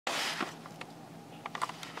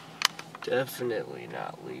Definitely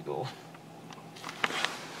not legal.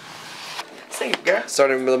 Sing it, girl.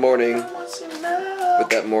 Starting with the morning with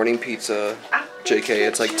that morning pizza. JK,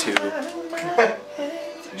 it's like 2.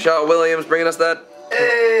 Shout out Williams bringing us that.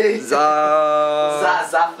 Hey!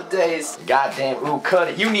 Za for days. Goddamn, ooh, cut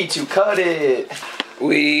it. You need to cut it.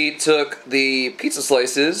 We took the pizza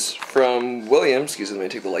slices from Williams. Excuse me, let me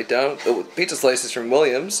take the light down. The pizza slices from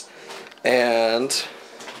Williams, and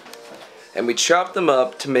we chopped them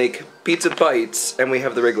up to make pizza bites, and we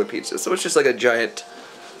have the regular pizza. So it's just like a giant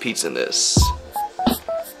pizza-ness.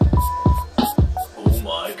 Oh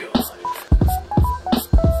my god.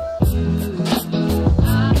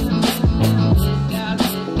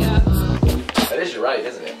 That is right,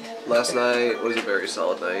 isn't it? Last night was a very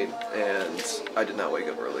solid night, and I did not wake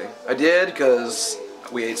up early. I did because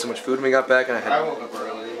we ate so much food when we got back, and I woke up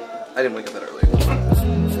early. I didn't wake up that early.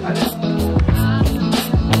 I didn't.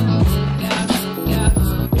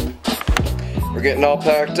 We're getting all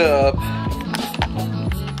packed up.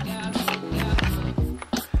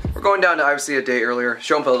 We're going down to Iowa City a day earlier.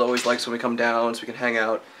 Schoenfeld always likes when we come down so we can hang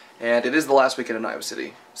out, and it is the last weekend in Iowa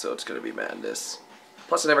City, so it's going to be madness.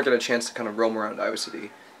 Plus I never get a chance to kind of roam around Iowa City,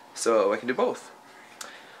 so I can do both.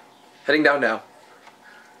 Heading down now.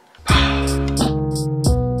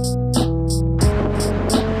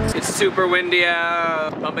 It's super windy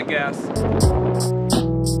out. Pumping gas.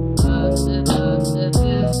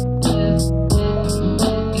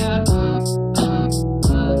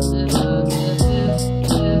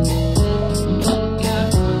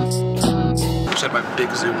 Just had my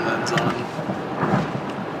big zoom lens on.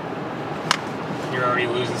 You're already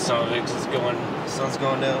losing some of it because the sun's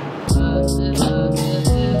going down.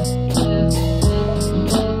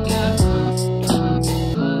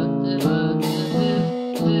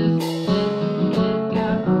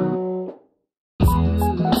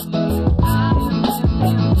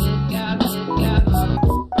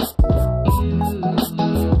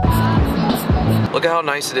 Look at how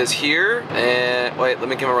nice it is here, and wait, let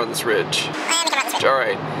me come around this ridge.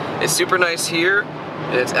 Alright, it's super nice here,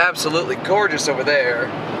 and it's absolutely gorgeous over there.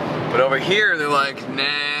 But over here, they're like,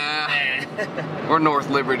 nah, we're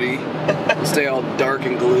North Liberty. Stay all dark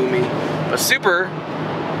and gloomy. But super,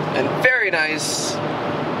 and very nice.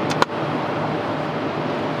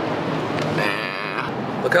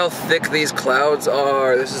 Nah. Look how thick these clouds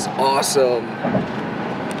are. This is awesome.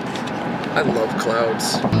 I love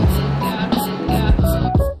clouds.